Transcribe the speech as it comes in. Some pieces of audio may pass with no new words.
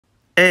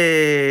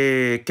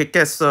Hey,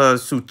 che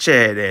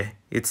succede?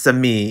 It's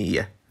me,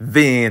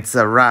 Vince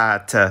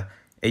Arata.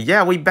 And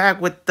yeah, we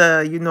back with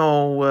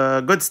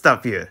good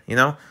stuff here,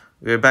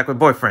 We're back with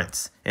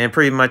boyfriends. And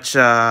pretty much,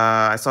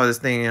 I saw this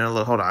thing in a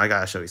little, hold on, I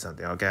gotta show you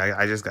something, okay?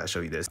 I just gotta show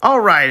you this.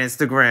 All right,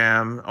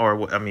 Instagram,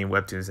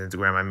 Webtoon's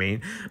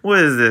Instagram, What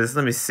is this?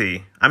 Let me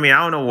see. I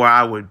don't know where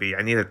I would be.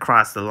 I need to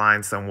cross the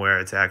line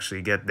somewhere to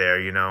actually get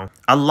there,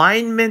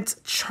 Alignment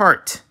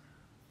chart.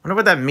 I wonder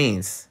what that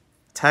means.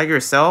 Tag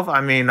yourself?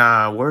 Where would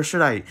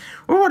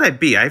I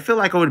be? I feel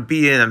like I would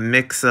be in a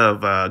mix of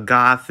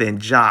goth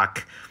and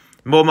jock.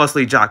 Well,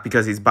 mostly jock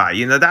because he's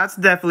bi. That's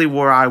definitely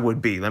where I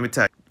would be. Let me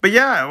tell you. But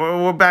yeah,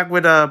 we're back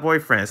with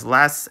boyfriends.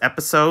 Last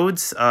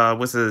episodes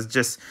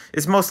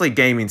it's mostly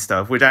gaming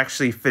stuff, which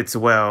actually fits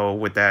well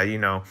with that,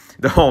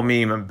 the whole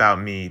meme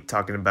about me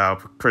talking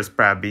about Chris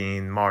Pratt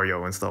being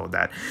Mario and stuff like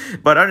that.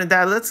 But other than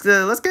that, let's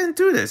get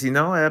into this,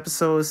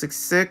 episode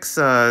 66,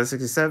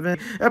 67.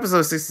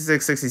 Episode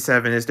 66,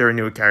 67, is there a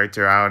new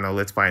character? I don't know,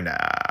 let's find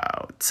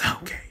out.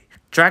 Okay.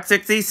 Track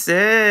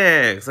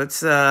 66.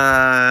 Let's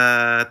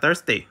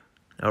Thursday.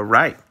 All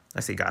right. I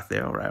see got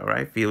there. All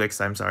right.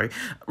 Felix, I'm sorry.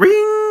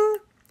 Ring!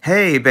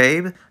 Hey,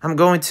 babe. I'm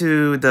going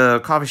to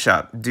the coffee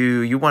shop.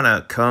 Do you want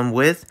to come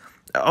with?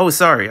 Oh,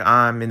 sorry.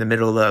 I'm in the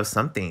middle of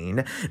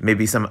something.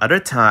 Maybe some other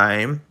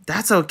time.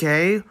 That's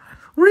okay.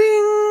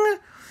 Ring!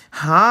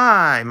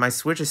 Hi, my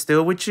Switch is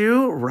still with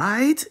you,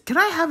 right? Can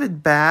I have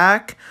it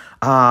back?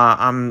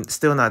 I'm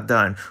still not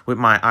done with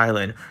my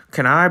island.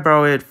 Can I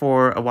borrow it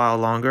for a while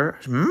longer?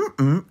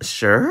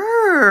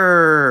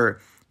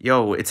 Sure.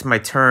 Yo, it's my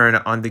turn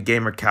on the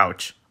gamer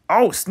couch.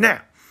 Oh,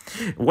 snap.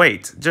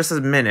 Wait, just a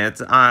minute.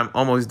 I'm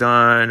almost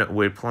done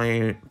with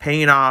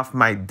paying off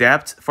my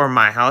debt for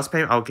my house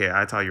payment. Okay,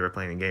 I thought you were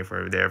playing a game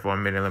for a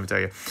minute. Let me tell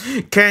you.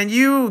 Can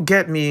you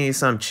get me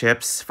some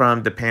chips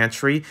from the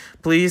pantry,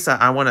 please?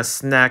 I want to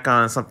snack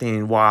on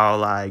something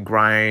while I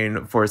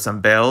grind for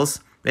some bells.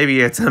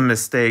 Maybe it's a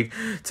mistake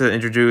to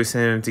introduce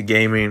him to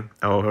gaming.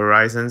 Oh,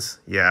 Horizons?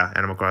 Yeah,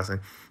 Animal Crossing.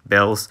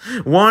 Bells.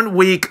 1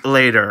 week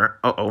later.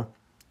 Uh-oh.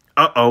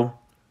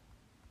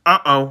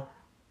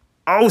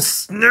 Oh,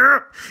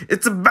 snap!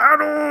 It's a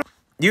battle!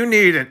 You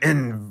need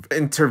an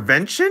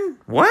intervention?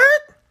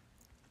 What?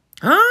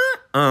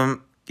 Huh?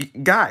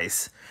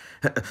 Guys.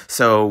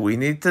 So we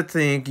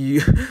think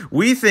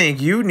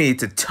you need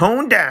to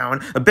tone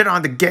down a bit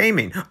on the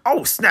gaming.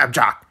 Oh,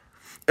 Snapjock!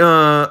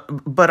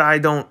 But I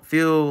don't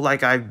feel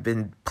like I've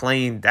been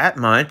playing that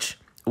much.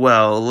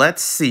 Well,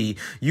 let's see.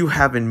 You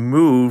haven't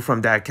moved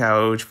from that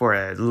couch for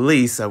at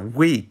least a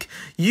week.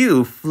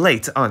 You've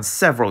late on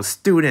several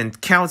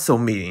student council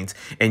meetings,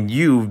 and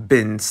you've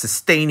been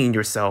sustaining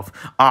yourself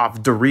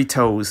off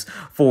Doritos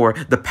for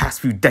the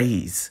past few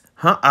days.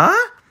 Huh?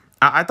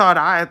 I thought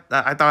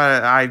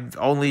I've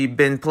only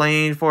been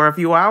playing for a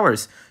few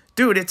hours.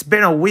 Dude, it's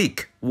been a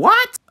week.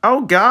 What?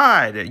 Oh,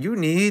 God. You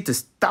need to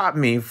stop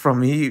me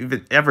from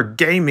even ever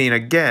gaming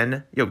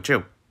again. Yo,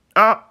 chill.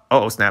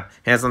 Oh, snap.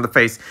 Hands on the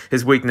face.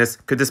 His weakness.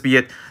 Could this be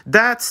it?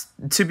 That's,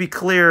 to be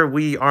clear,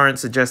 we aren't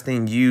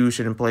suggesting you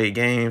shouldn't play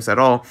games at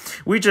all.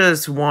 We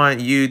just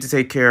want you to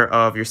take care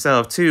of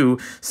yourself, too,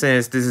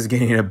 since this is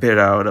getting a bit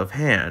out of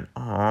hand.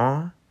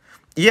 Aww.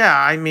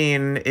 Yeah,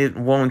 it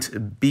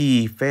won't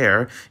be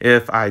fair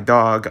if I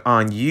dog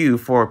on you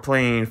for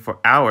playing for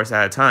hours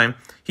at a time.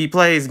 He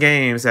plays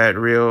games at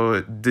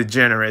real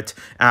degenerate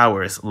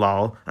hours,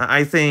 lol.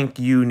 I think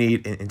you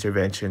need an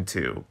intervention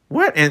too.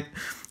 What?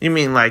 You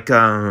mean like,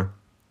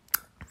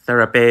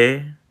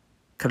 therapy?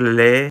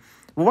 Kale?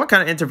 What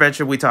kind of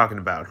intervention are we talking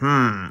about?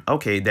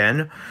 Okay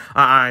then.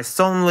 I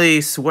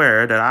solemnly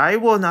swear that I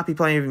will not be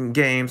playing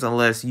games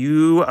unless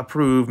you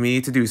approve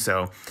me to do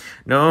so.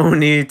 No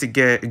need to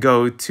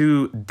go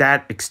to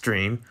that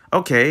extreme.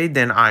 Okay,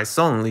 then I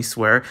solemnly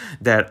swear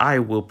that I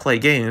will play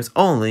games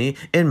only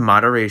in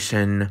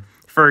moderation.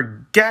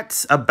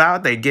 Forget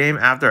about the game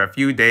after a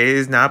few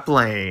days not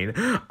playing.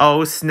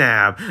 Oh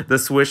snap, the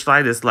Switch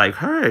Lite is like,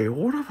 hey,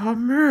 what about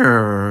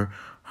me?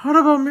 What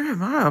about me?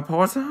 My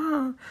apologies.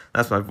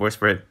 That's my voice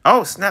for it.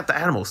 Oh, snap the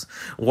animals.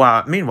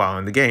 Meanwhile,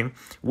 in the game,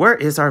 where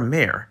is our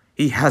mayor?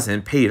 He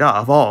hasn't paid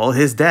off all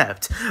his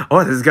debt.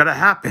 What is gonna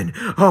happen?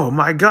 Oh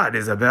my God,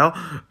 Isabel.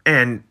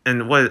 And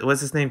what's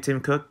his name?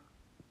 Tim Cook?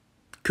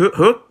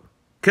 Hook?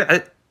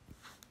 Yeah,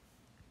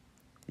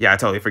 I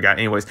totally forgot.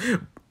 Anyways,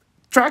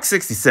 track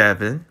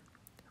 67.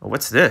 Oh,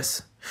 what's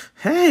this?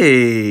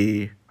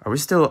 Hey, are we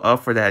still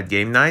up for that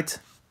game night?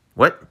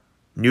 What?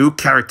 New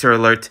character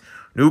alert.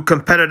 New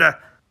competitor.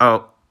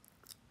 Oh,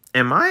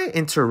 am I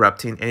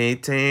interrupting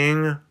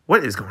anything?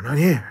 What is going on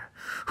here?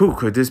 Who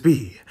could this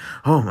be?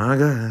 Oh my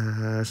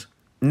gosh.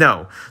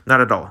 No,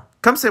 not at all.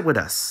 Come sit with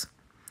us.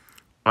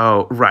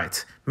 Oh,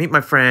 right. Meet my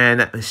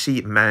friend.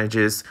 She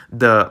manages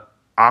the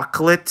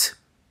occult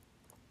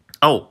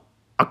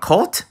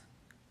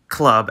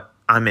club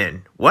I'm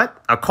in.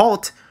 What? A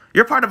cult?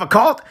 You're part of a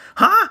cult?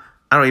 Huh?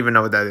 I don't even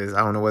know what that is. I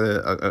don't know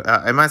whether...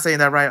 am I saying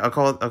that right? A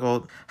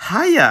cult?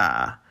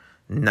 Hiya.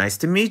 Nice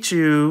to meet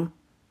you.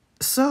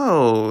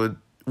 So,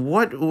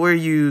 what were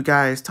you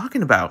guys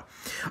talking about?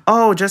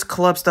 Oh, just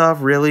club stuff,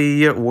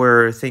 really.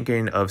 We're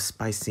thinking of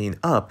spicing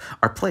up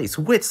our place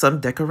with some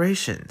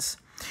decorations.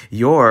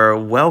 You're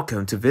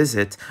welcome to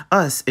visit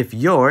us if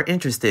you're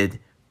interested.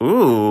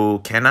 Ooh,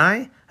 can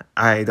I?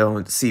 I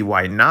don't see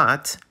why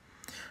not.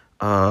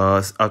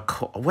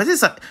 What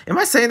is that? Am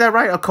I saying that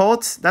right? A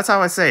cult? That's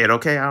how I say it,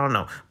 okay? I don't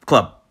know.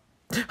 Club.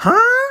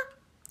 Huh?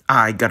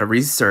 I gotta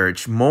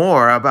research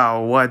more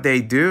about what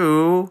they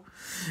do.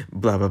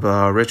 Blah, blah,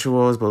 blah.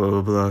 Rituals, blah,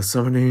 blah, blah.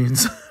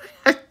 Summonings.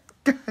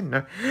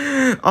 No.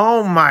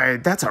 Oh my,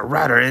 that's a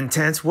rather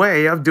intense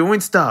way of doing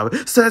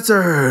stuff.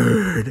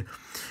 Censored.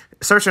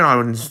 Searching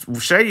on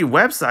shady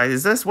website.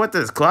 Is this what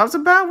this club's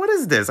about? What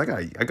is this? I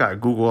got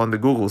Google on the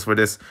Googles for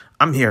this.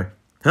 I'm here.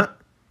 Huh?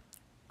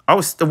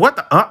 Oh, what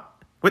the?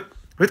 What?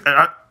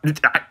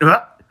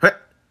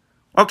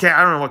 Okay,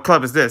 I don't know what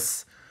club is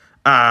this.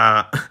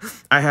 I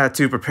had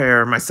to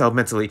prepare myself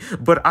mentally,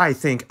 but I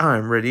think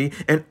I'm ready.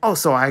 And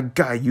also, I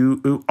got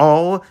you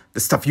all the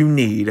stuff you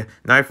need: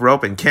 knife,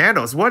 rope, and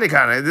candles. What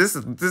kind of this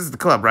is the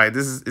club, right?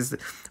 This is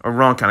a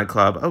wrong kind of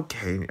club.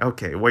 Okay,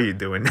 what are you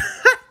doing?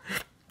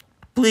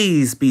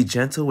 Please be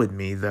gentle with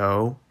me,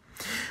 though.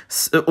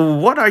 So,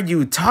 what are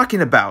you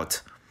talking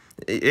about?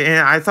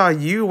 And I thought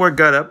you were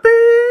gonna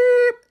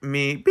beep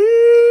me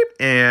beep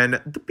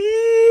and the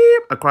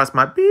beep across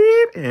my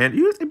beep and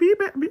use the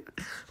beep.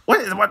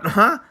 What?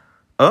 Huh?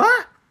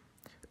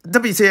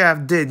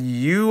 WTF? Did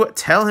you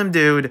tell him,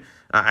 dude?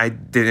 I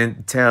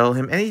didn't tell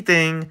him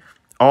anything.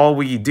 All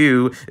we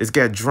do is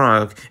get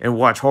drunk and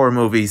watch horror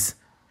movies.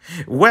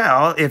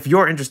 Well, if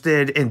you're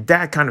interested in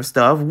that kind of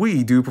stuff,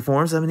 we do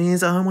perform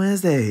summonings on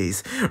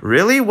Wednesdays.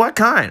 Really? What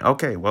kind?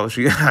 Okay, well,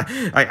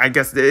 I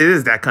guess it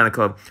is that kind of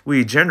club.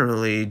 We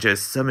generally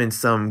just summon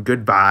some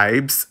good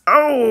vibes.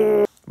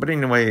 Oh! But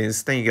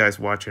anyways, thank you guys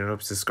for watching. I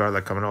hope to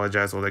Scarlet, comment, all that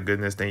jazz, all that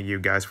goodness. Thank you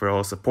guys for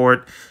all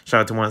support.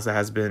 Shout out to ones that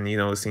has been,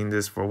 seeing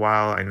this for a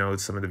while. I know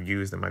some of the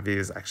views that my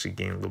videos actually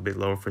getting a little bit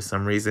lower for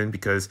some reason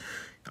because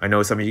I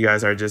know some of you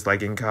guys are just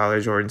like in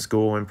college or in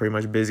school and pretty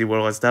much busy with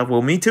all that stuff.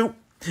 Well, me too.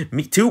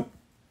 Me too.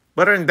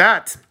 But other than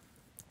that,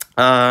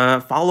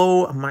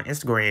 follow my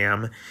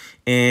Instagram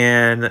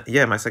and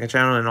yeah, my second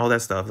channel and all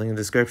that stuff. Link in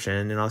the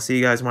description. And I'll see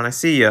you guys when I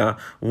see ya.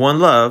 One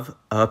love,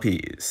 a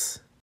peace.